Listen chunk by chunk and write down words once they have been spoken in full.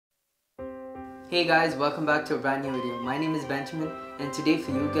Hey guys, welcome back to a brand new video. My name is Benjamin and today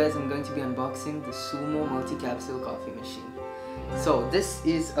for you guys I'm going to be unboxing the Sumo multi-capsule coffee machine. So this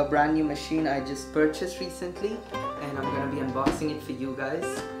is a brand new machine I just purchased recently and I'm going to be unboxing it for you guys.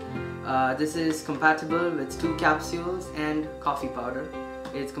 This is compatible with 2 capsules and coffee powder.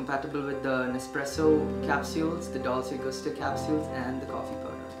 It's compatible with the Nespresso capsules, the Dolce Gusto capsules and the coffee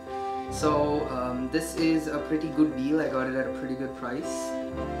powder. So this is a pretty good deal. I got it at a pretty good price.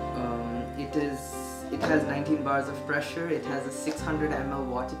 It has 19 bars of pressure, it has a 600 ml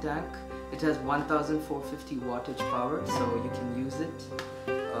water tank, it has 1450 wattage power, so you can use it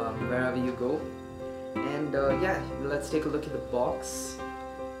wherever you go. And yeah, let's take a look at the box.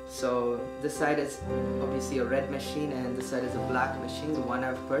 So this side is obviously a red machine and this side is a black machine. The one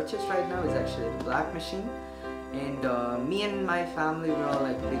I've purchased right now is actually the black machine. And me and my family were all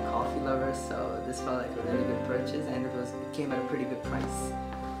like big coffee lovers, so this felt like a really good purchase and it came at a pretty good price.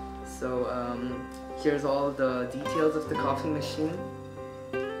 So here's all the details of the coffee machine.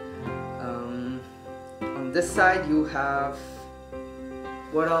 On this side you have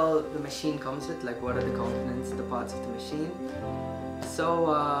what all the machine comes with, like what are the components, the parts of the machine. So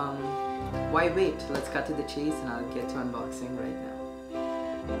why wait? Let's cut to the chase and I'll get to unboxing right now.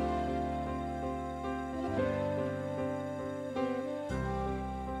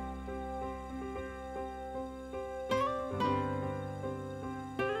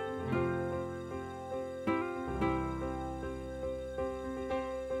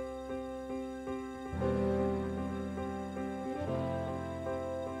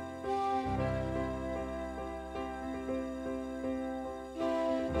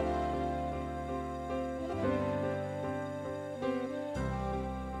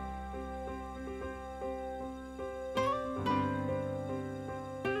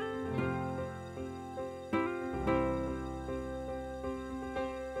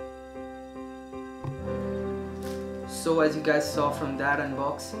 So as you guys saw from that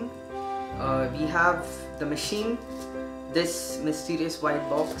unboxing, we have the machine, this mysterious white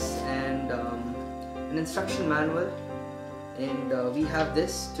box and an instruction manual, and we have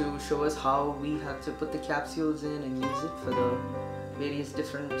this to show us how we have to put the capsules in and use it for the various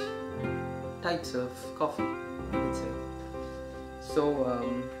different types of coffee, you could say. So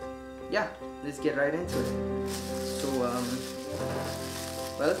yeah, let's get right into it. So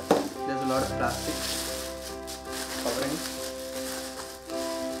well, there's a lot of plastic covering.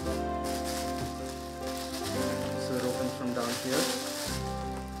 So it opens from down here.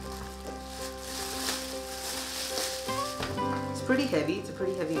 It's pretty heavy, it's a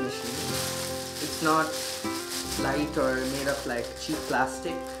pretty heavy machine. It's not light or made of like cheap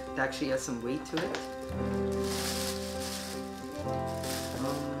plastic. It actually has some weight to it. There it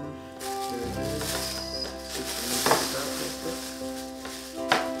is.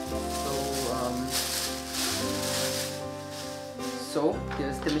 So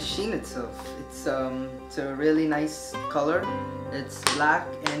here's the machine itself. It's a really nice color. It's black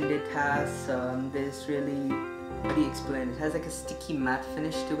and it has this really, how do you explain? It has like a sticky matte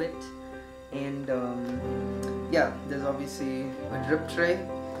finish to it. And yeah, there's obviously a drip tray.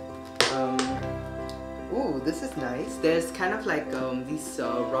 Ooh, this is nice. There's kind of like these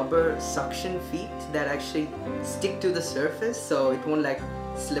rubber suction feet that actually stick to the surface, so it won't like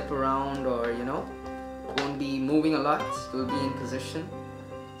slip around or won't be moving a lot. It will be in position,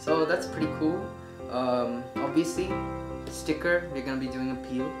 so that's pretty cool. Obviously sticker, we're gonna be doing a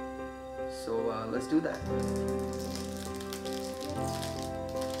peel, so let's do that.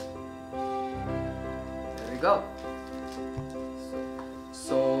 There we go.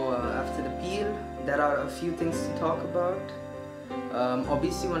 So after the peel, there are a few things to talk about.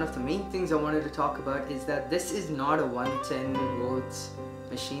 Obviously one of the main things I wanted to talk about is that this is not a 110 volts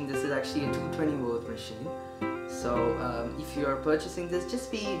machine. This is actually a 220 volt machine. So if you are purchasing this,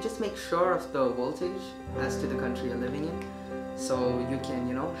 just make sure of the voltage as to the country you're living in, so you can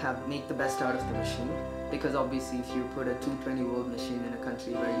make the best out of the machine. Because obviously if you put a 220 volt machine in a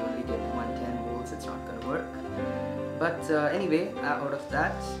country where you only get 110 volts, it's not gonna work. But anyway, out of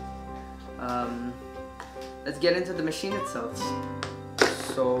that, let's get into the machine itself.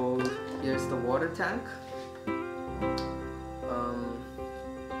 So here's the water tank.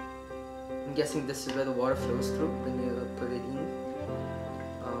 I'm guessing this is where the water flows through when you put it in.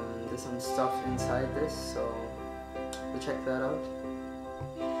 There's some stuff inside this, so we'll check that out.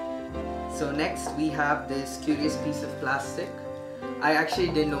 So next we have this curious piece of plastic. I actually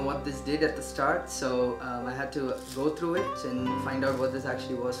didn't know what this did at the start, so I had to go through it and find out what this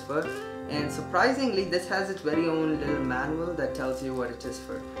actually was for. And surprisingly, this has its very own little manual that tells you what it is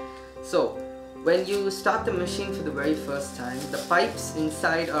for. So when you start the machine for the very first time, the pipes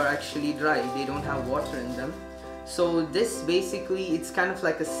inside are actually dry, they don't have water in them. So this basically, it's kind of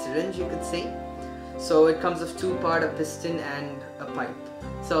like a syringe, you could say. So it comes of two parts, a piston and a pipe.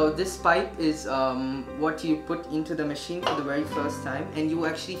 So this pipe is what you put into the machine for the very first time, and you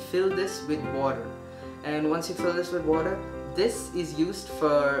actually fill this with water. And once you fill this with water, this is used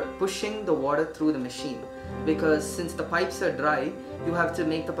for pushing the water through the machine, because since the pipes are dry, you have to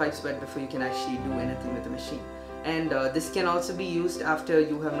make the pipes wet before you can actually do anything with the machine. And this can also be used after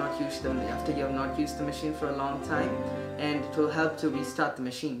you have not used the machine for a long time, and it will help to restart the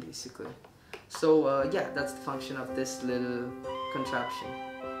machine basically. So yeah, that's the function of this little contraption.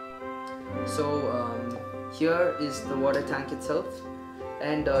 So here is the water tank itself,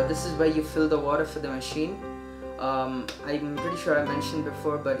 and this is where you fill the water for the machine. I'm pretty sure I mentioned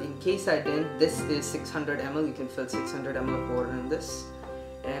before, but in case I didn't, this is 600 ml. You can fill 600 ml of water in this.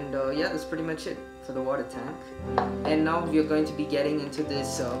 And yeah, that's pretty much it for the water tank. And now we are going to be getting into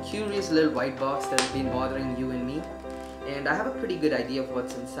this curious little white box that has been bothering you and me. And I have a pretty good idea of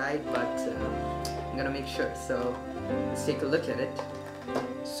what's inside, but I'm gonna make sure. So let's take a look at it.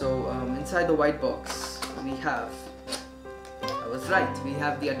 So inside the white box we have, I was right, we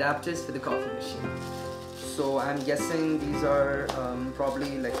have the adapters for the coffee machine. So I'm guessing these are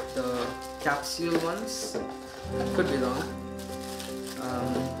probably like the capsule ones. Could be wrong.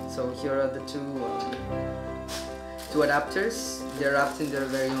 So here are the two adapters. They're wrapped in their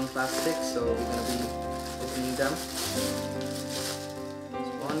very own plastic, so we're gonna be opening them.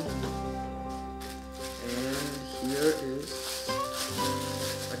 There's one, and here is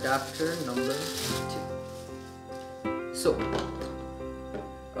adapter number 2. So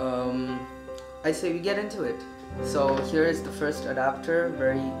I say we get into it. So here is the first adapter,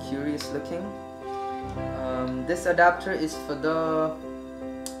 very curious looking. This adapter is for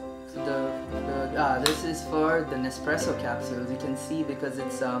this is for the Nespresso capsules. You can see, because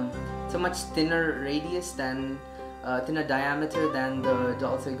it's a much thinner radius than thinner diameter than the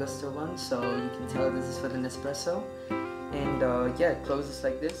Dolce Gusto one, so you can tell this is for the Nespresso. And yeah, it closes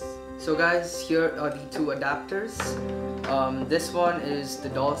like this. So guys, here are the two adapters. This one is the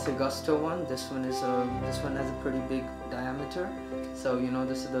Dolce Gusto one. This one has a pretty big diameter. So you know,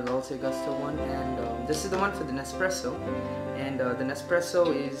 this is the Dolce Gusto one, and this is the one for the Nespresso. And the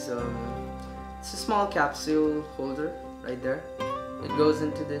Nespresso is it's a small capsule holder right there. It goes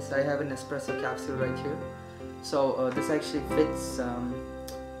into this. I have an espresso capsule right here. So this actually fits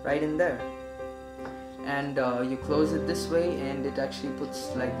right in there. And you close it this way, and it actually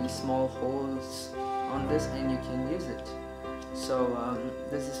puts like these small holes on this, and you can use it. So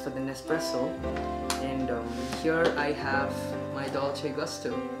this is for the Nespresso, and here I have my Dolce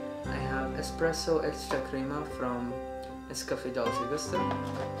Gusto. I have espresso extra crema from Nescafe Dolce Gusto.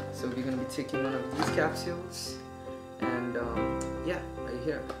 So we're going to be taking one of these capsules, and yeah, right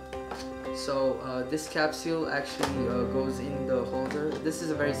here. So this capsule actually goes in the holder. This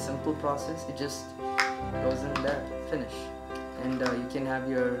is a very simple process. It just goes in there, finish, and you can have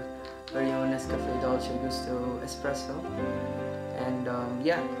your very own Nescafe Dolce Gusto espresso. And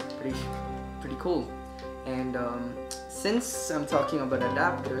yeah, pretty cool. And since I'm talking about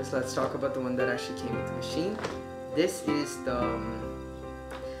adapters, let's talk about the one that actually came with the machine. This is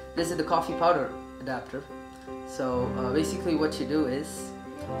the coffee powder adapter. So basically what you do is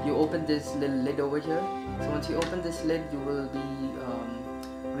you open this little lid over here. So once you open this lid, you will be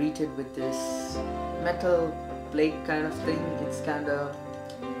greeted with this metal plate kind of thing. It's kind of,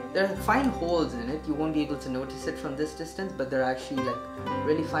 there are fine holes in it. You won't be able to notice it from this distance, but there are actually like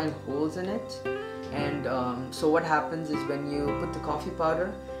really fine holes in it. And so what happens is when you put the coffee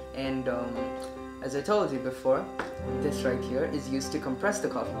powder, and as I told you before, this right here is used to compress the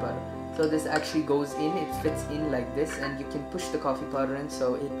coffee powder. So this actually goes in, it fits in like this, and you can push the coffee powder in,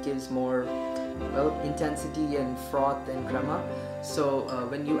 so it gives more, well, intensity and froth and crema. So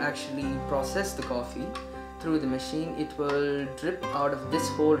when you actually process the coffee through the machine, it will drip out of this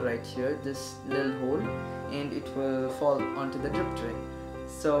hole right here, this little hole, and it will fall onto the drip tray.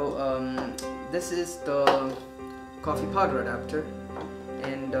 So this is the coffee powder adapter,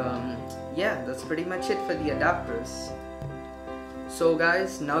 and yeah, that's pretty much it for the adapters. So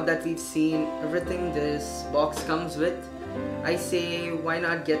guys, now that we've seen everything this box comes with, I say why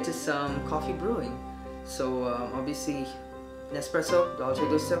not get to some coffee brewing. So obviously Nespresso, Dolce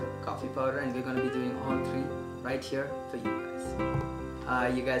Gusto, coffee powder, and we're going to be doing all three right here for you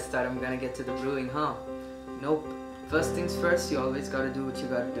guys. You guys thought I'm going to get to the brewing, huh? Nope. First things first, you always got to do what you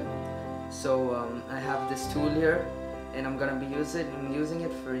got to do. So I have this tool here, and I'm going to be using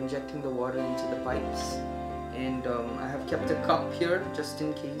it for injecting the water into the pipes. and I have kept a cup here just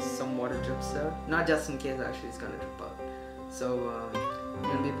in case some water drips there. Not just in case, actually it's gonna drip out. So I'm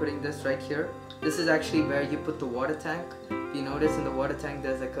gonna be putting this right here. This is actually where you put the water tank. If you notice in the water tank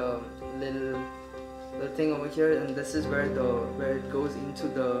there's like a little thing over here, and this is where it goes into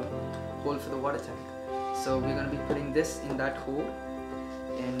the hole for the water tank. So we're gonna be putting this in that hole,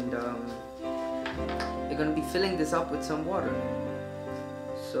 and we're gonna be filling this up with some water.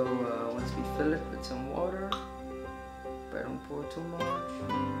 So once we fill it with some water, but I don't pour too much,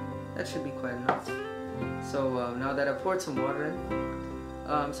 that should be quite enough. So now that I've poured some water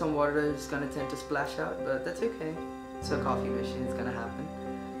in, some water is gonna tend to splash out, but that's okay. It's a coffee machine, it's gonna happen.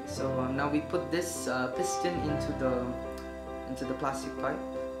 So now we put this piston into the plastic pipe,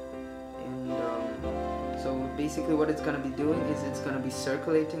 and so basically what it's gonna be doing is it's gonna be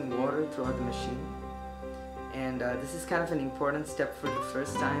circulating water throughout the machine. And this is kind of an important step for the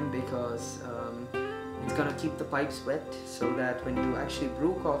first time, because it's gonna keep the pipes wet, so that when you actually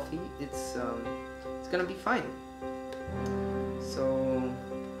brew coffee, it's gonna be fine. So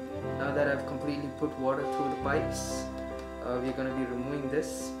now that I've completely put water through the pipes, we're gonna be removing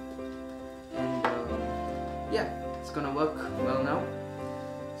this, and yeah, it's gonna work well now.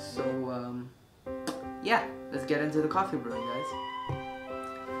 So yeah, let's get into the coffee brewing, guys.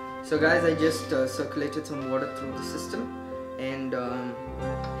 So guys, I just circulated some water through the system, and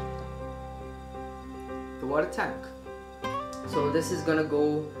the water tank. So this is gonna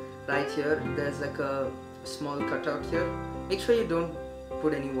go right here. There's like a small cutout here. Make sure you don't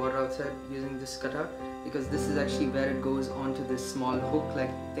put any water outside using this cutout, because this is actually where it goes onto this small hook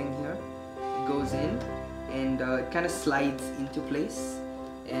like thing here. It goes in, and it kind of slides into place,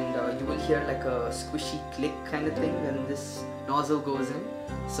 and you will hear like a squishy click kind of thing when this nozzle goes in.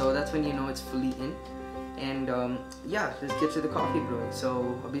 So that's when you know it's fully in. And yeah, let's get to the coffee brewing.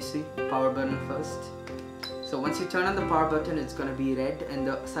 So obviously power button first. So once you turn on the power button, it's gonna be red and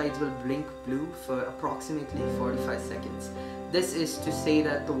the sides will blink blue for approximately 45 seconds. This is to say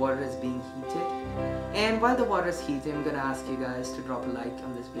that the water is being heated. And while the water is heating, I'm gonna ask you guys to drop a like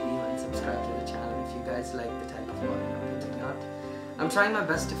on this video and subscribe to the channel if you guys like the type of water I'm putting out. I'm trying my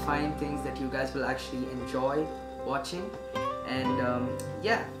best to find things that you guys will actually enjoy watching, and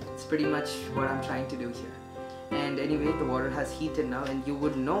yeah, it's pretty much what I'm trying to do here. And anyway, the water has heated now, and you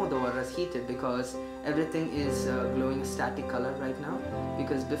would know the water has heated because everything is glowing a static color right now,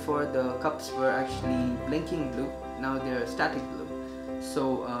 because before the cups were actually blinking blue, now they're static blue.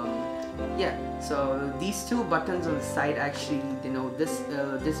 So yeah, so these two buttons on the side actually denote this.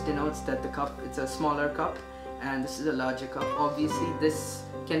 This denotes that the cup, it's a smaller cup, and this is a larger cup. Obviously this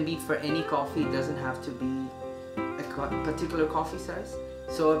can be for any coffee, it doesn't have to be a particular coffee size.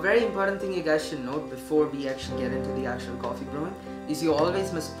 So a very important thing you guys should note before we actually get into the actual coffee brewing is you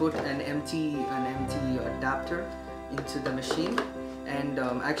always must put an empty adapter into the machine, and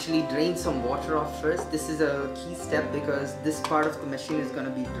actually drain some water off first. This is a key step because this part of the machine is going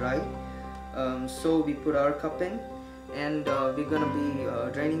to be dry. So we put our cup in, and we're going to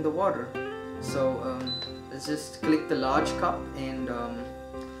be draining the water. So let's just click the large cup, and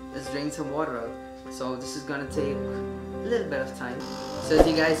let's drain some water out. So this is going to take a little bit of time. So as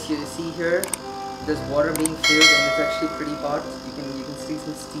you guys see here, there's water being filled, and it's actually pretty hot. You can see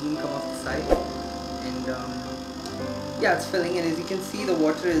some steam come off the side, and yeah, it's filling in. As you can see, the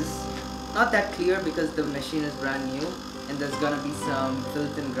water is not that clear because the machine is brand new, and there's gonna be some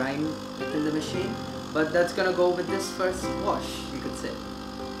filth and grime within the machine, but that's gonna go with this first wash, you could say.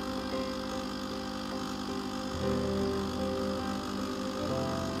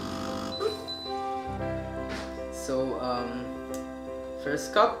 So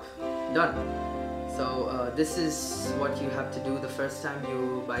first cup done. So this is what you have to do the first time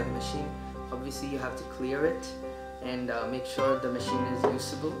you buy the machine. Obviously you have to clear it and make sure the machine is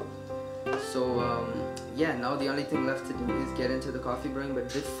usable. So yeah, now the only thing left to do is get into the coffee brewing.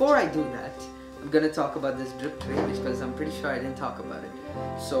 But before I do that, I'm gonna talk about this drip tray, because I'm pretty sure I didn't talk about it.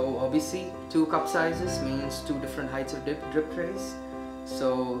 So obviously 2 cup sizes means 2 different heights of drip trays.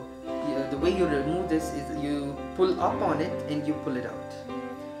 So yeah, the way you remove this is you pull up on it and you pull it out.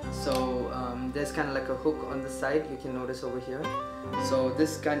 So there's kind of like a hook on the side, you can notice over here. So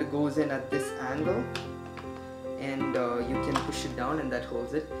this kind of goes in at this angle, and you can push it down and that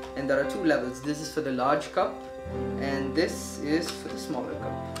holds it. And there are 2 levels. This is for the large cup and this is for the smaller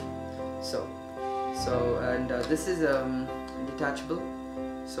cup. So this is detachable,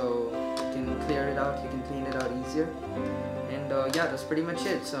 so you can clear it out, you can clean it out easier. And yeah, that's pretty much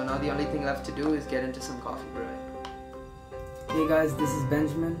it. So now the only thing left to do is get into some coffee brewing. Hey guys, this is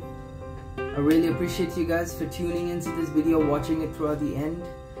Benjamin. I really appreciate you guys for tuning into this video, watching it throughout the end.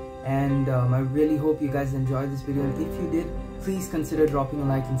 and I really hope you guys enjoyed this video, and if you did, please consider dropping a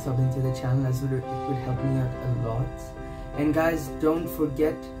like and subbing to the channel, as it would help me out a lot. And guys, don't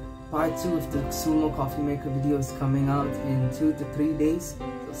forget, part 2 of the Sumo coffee maker video is coming out in 2 to 3 days,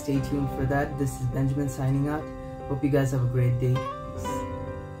 so stay tuned for that. This is Benjamin signing out. Hope you guys have a great day.